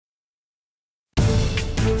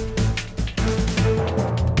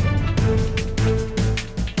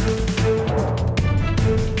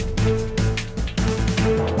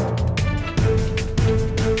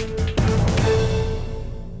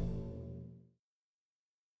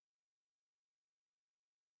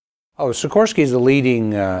Oh, Sikorsky is the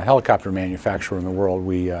leading helicopter manufacturer in the world.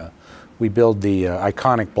 We build the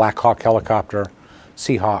iconic Black Hawk helicopter,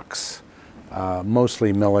 Seahawks,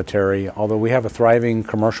 mostly military, although we have a thriving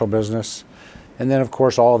commercial business. And then, of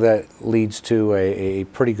course, all of that leads to a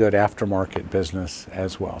pretty good aftermarket business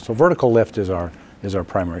as well. So vertical lift is our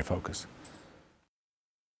primary focus.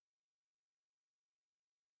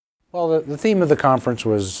 Well, the theme of the conference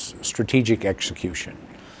was strategic execution.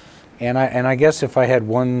 And I guess if I had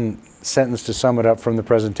one sentence to sum it up from the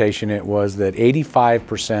presentation, it was that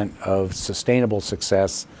 85% of sustainable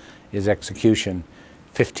success is execution,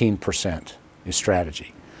 15% is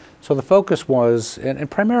strategy. So the focus was, and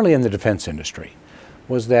primarily in the defense industry,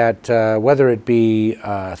 was that whether it be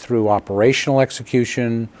through operational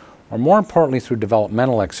execution or more importantly through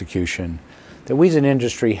developmental execution, that we as an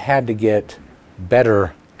industry had to get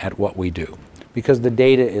better at what we do because the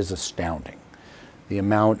data is astounding. The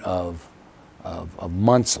amount of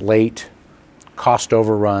months late, cost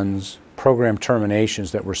overruns, program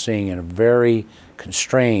terminations that we're seeing in a very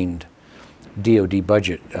constrained DoD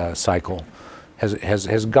budget cycle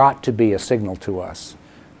has got to be a signal to us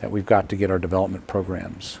that we've got to get our development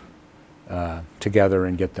programs together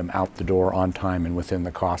and get them out the door on time and within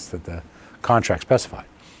the costs that the contract specified.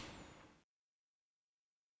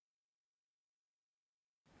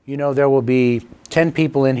 You know, there will be 10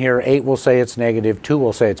 people in here, 8 will say it's negative, 2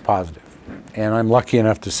 will say it's positive. And I'm lucky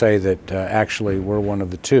enough to say that actually we're one of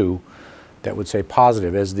the 2 that would say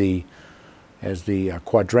positive. As the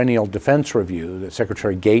quadrennial defense review that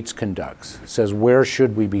Secretary Gates conducts says, where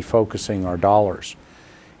should we be focusing our dollars?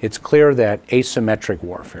 It's clear that asymmetric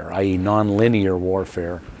warfare, i.e. nonlinear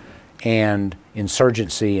warfare, and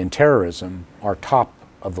insurgency and terrorism are top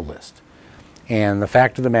of the list. And the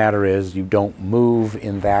fact of the matter is you don't move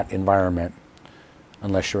in that environment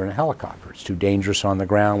unless you're in a helicopter. It's too dangerous on the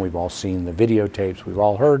ground. We've all seen the videotapes. We've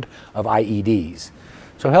all heard of IEDs.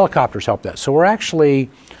 So helicopters help that. So we're actually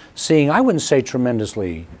seeing, I wouldn't say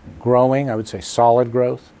tremendously growing, I would say solid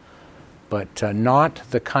growth, but not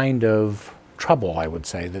the kind of trouble, I would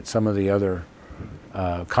say, that some of the other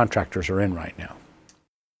contractors are in right now.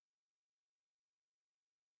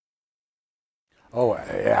 Oh,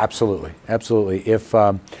 absolutely, absolutely.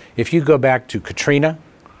 If you go back to Katrina,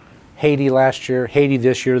 Haiti last year, Haiti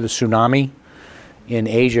this year, the tsunami in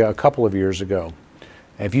Asia a couple of years ago,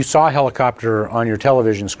 if you saw a helicopter on your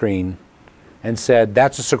television screen and said,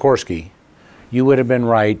 that's a Sikorsky, you would have been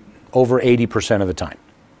right over 80% of the time.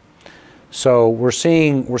 So we're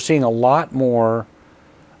seeing a lot more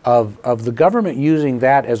of the government using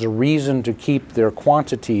that as a reason to keep their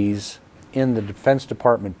quantities in the Defense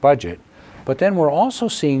Department budget. But then we're also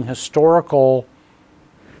seeing historical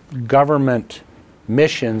government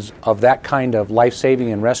missions of that kind of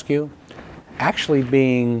life-saving and rescue actually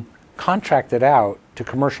being contracted out to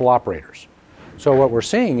commercial operators. So what we're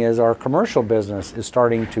seeing is our commercial business is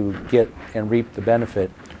starting to get and reap the benefit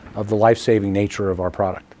of the life-saving nature of our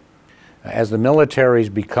product. As the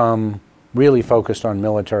militaries become really focused on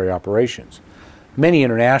military operations, many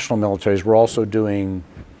international militaries were also doing,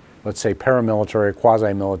 let's say, paramilitary,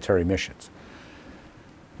 quasi-military missions.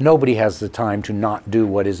 Nobody has the time to not do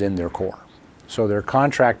what is in their core. So they're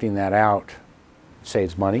contracting that out,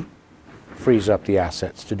 saves money, frees up the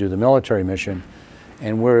assets to do the military mission,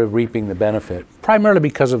 and we're reaping the benefit, primarily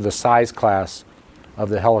because of the size class of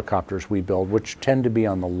the helicopters we build, which tend to be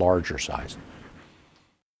on the larger size.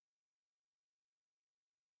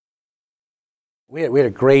 We had a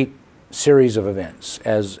great series of events.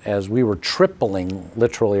 As we were tripling,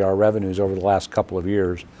 literally, our revenues over the last couple of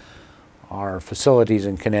years, our facilities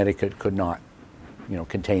in Connecticut could not,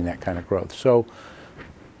 contain that kind of growth. So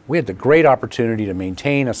we had the great opportunity to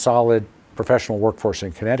maintain a solid professional workforce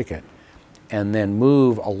in Connecticut and then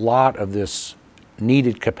move a lot of this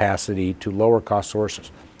needed capacity to lower cost sources.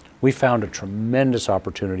 We found a tremendous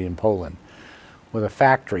opportunity in Poland with a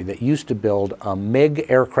factory that used to build a MiG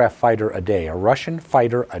aircraft fighter a day, a Russian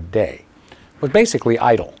fighter a day, was basically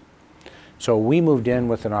idle. So we moved in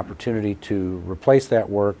with an opportunity to replace that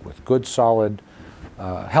work with good, solid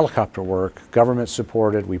helicopter work, government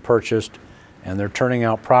supported, we purchased, and they're turning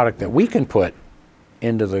out product that we can put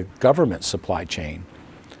into the government supply chain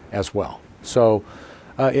as well. So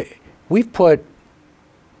we've put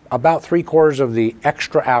about 3/4 of the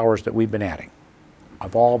extra hours that we've been adding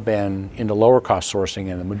have all been into lower cost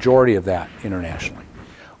sourcing, and the majority of that internationally.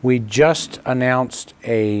 We just announced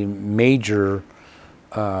a major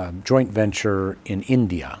joint venture in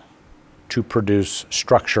India to produce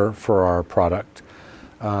structure for our product.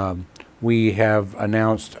 We have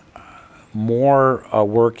announced more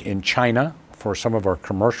work in China for some of our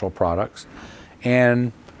commercial products,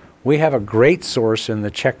 and We have a great source in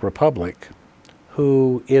the Czech Republic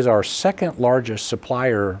who is our second largest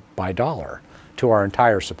supplier by dollar to our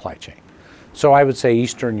entire supply chain. So I would say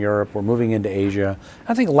Eastern Europe, we're moving into Asia.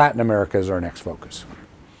 I think Latin America is our next focus.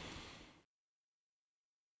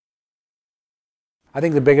 I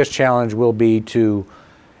think the biggest challenge will be to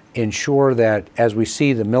ensure that as we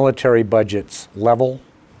see the military budgets level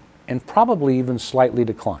and probably even slightly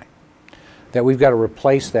decline, that we've got to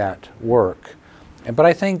replace that work. But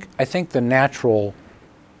I think the natural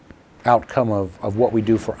outcome of what we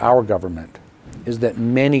do for our government is that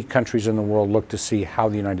many countries in the world look to see how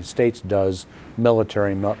the United States does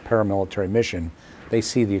military, paramilitary mission. They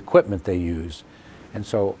see the equipment they use. And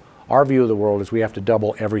so our view of the world is we have to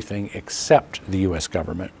double everything except the U.S.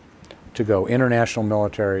 government to go international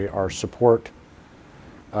military. Our support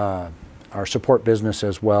business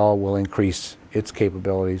as well will increase its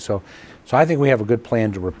capabilities. So I think we have a good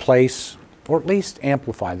plan to replace or at least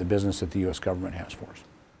amplify the business that the U.S. government has for us.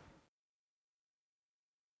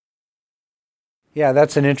 Yeah,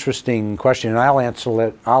 that's an interesting question, and I'll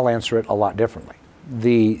answer it a lot differently.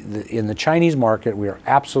 In the Chinese market, we are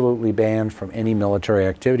absolutely banned from any military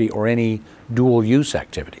activity or any dual-use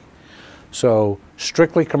activity. So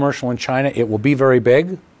strictly commercial in China, it will be very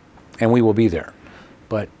big, and we will be there.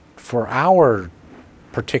 But for our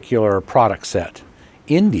particular product set,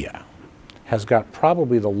 India has got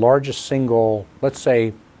probably the largest single, let's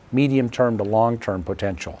say, medium-term to long-term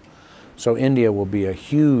potential. So India will be a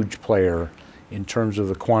huge player in terms of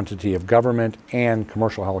the quantity of government and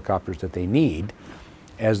commercial helicopters that they need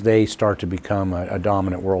as they start to become a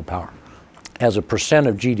dominant world power. As a percent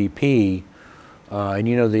of GDP, and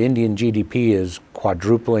you know the Indian GDP is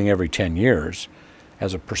quadrupling every 10 years,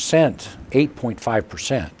 as a percent,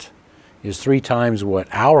 8.5% is 3 times what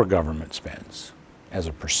our government spends as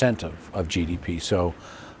a percent of GDP. So,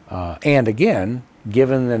 and again,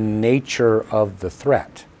 given the nature of the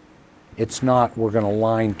threat, it's not we're going to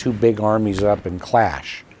line 2 big armies up and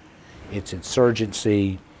clash. It's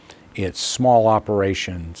insurgency, it's small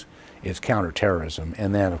operations, it's counterterrorism,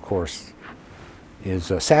 and that, of course,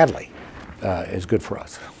 is sadly is good for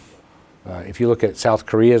us. If you look at South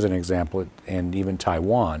Korea as an example, and even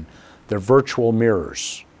Taiwan, they're virtual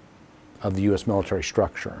mirrors of the U.S. military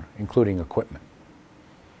structure, including equipment.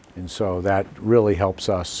 And so that really helps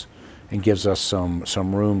us and gives us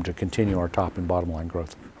some room to continue our top and bottom line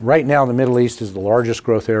growth. Right now, the Middle East is the largest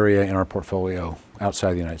growth area in our portfolio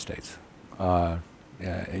outside the United States. You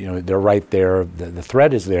know, they're right there, the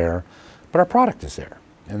threat is there, but our product is there.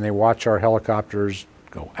 And they watch our helicopters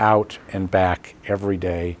go out and back every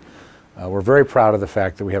day. We're very proud of the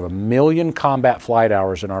fact that we have 1 million combat flight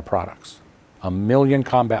hours in our products. 1 million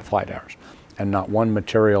combat flight hours, and not one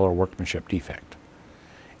material or workmanship defect.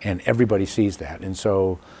 And everybody sees that. And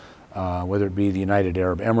so whether it be the United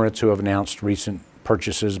Arab Emirates, who have announced recent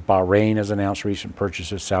purchases, Bahrain has announced recent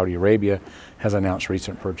purchases, Saudi Arabia has announced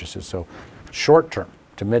recent purchases. So short term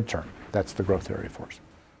to mid-term, that's the growth area for us.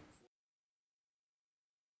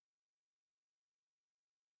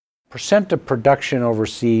 Percent of production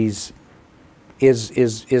overseas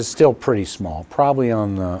is still pretty small, probably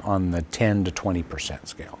on the 10 to 20%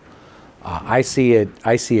 scale. I see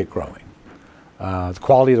it growing. The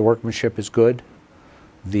quality of the workmanship is good.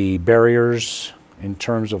 The barriers in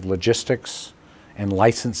terms of logistics and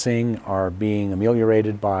licensing are being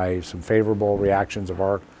ameliorated by some favorable reactions of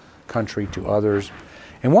our country to others.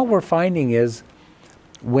 And what we're finding is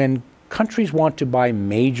when countries want to buy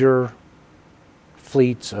major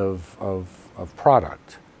fleets of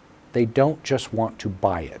product, they don't just want to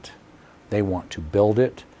buy it. They want to build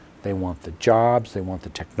it. They want the jobs. They want the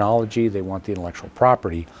technology. They want the intellectual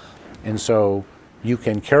property. And so you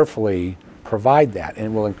can carefully provide that, and it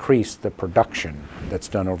will increase the production that's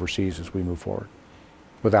done overseas as we move forward,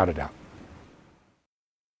 without a doubt.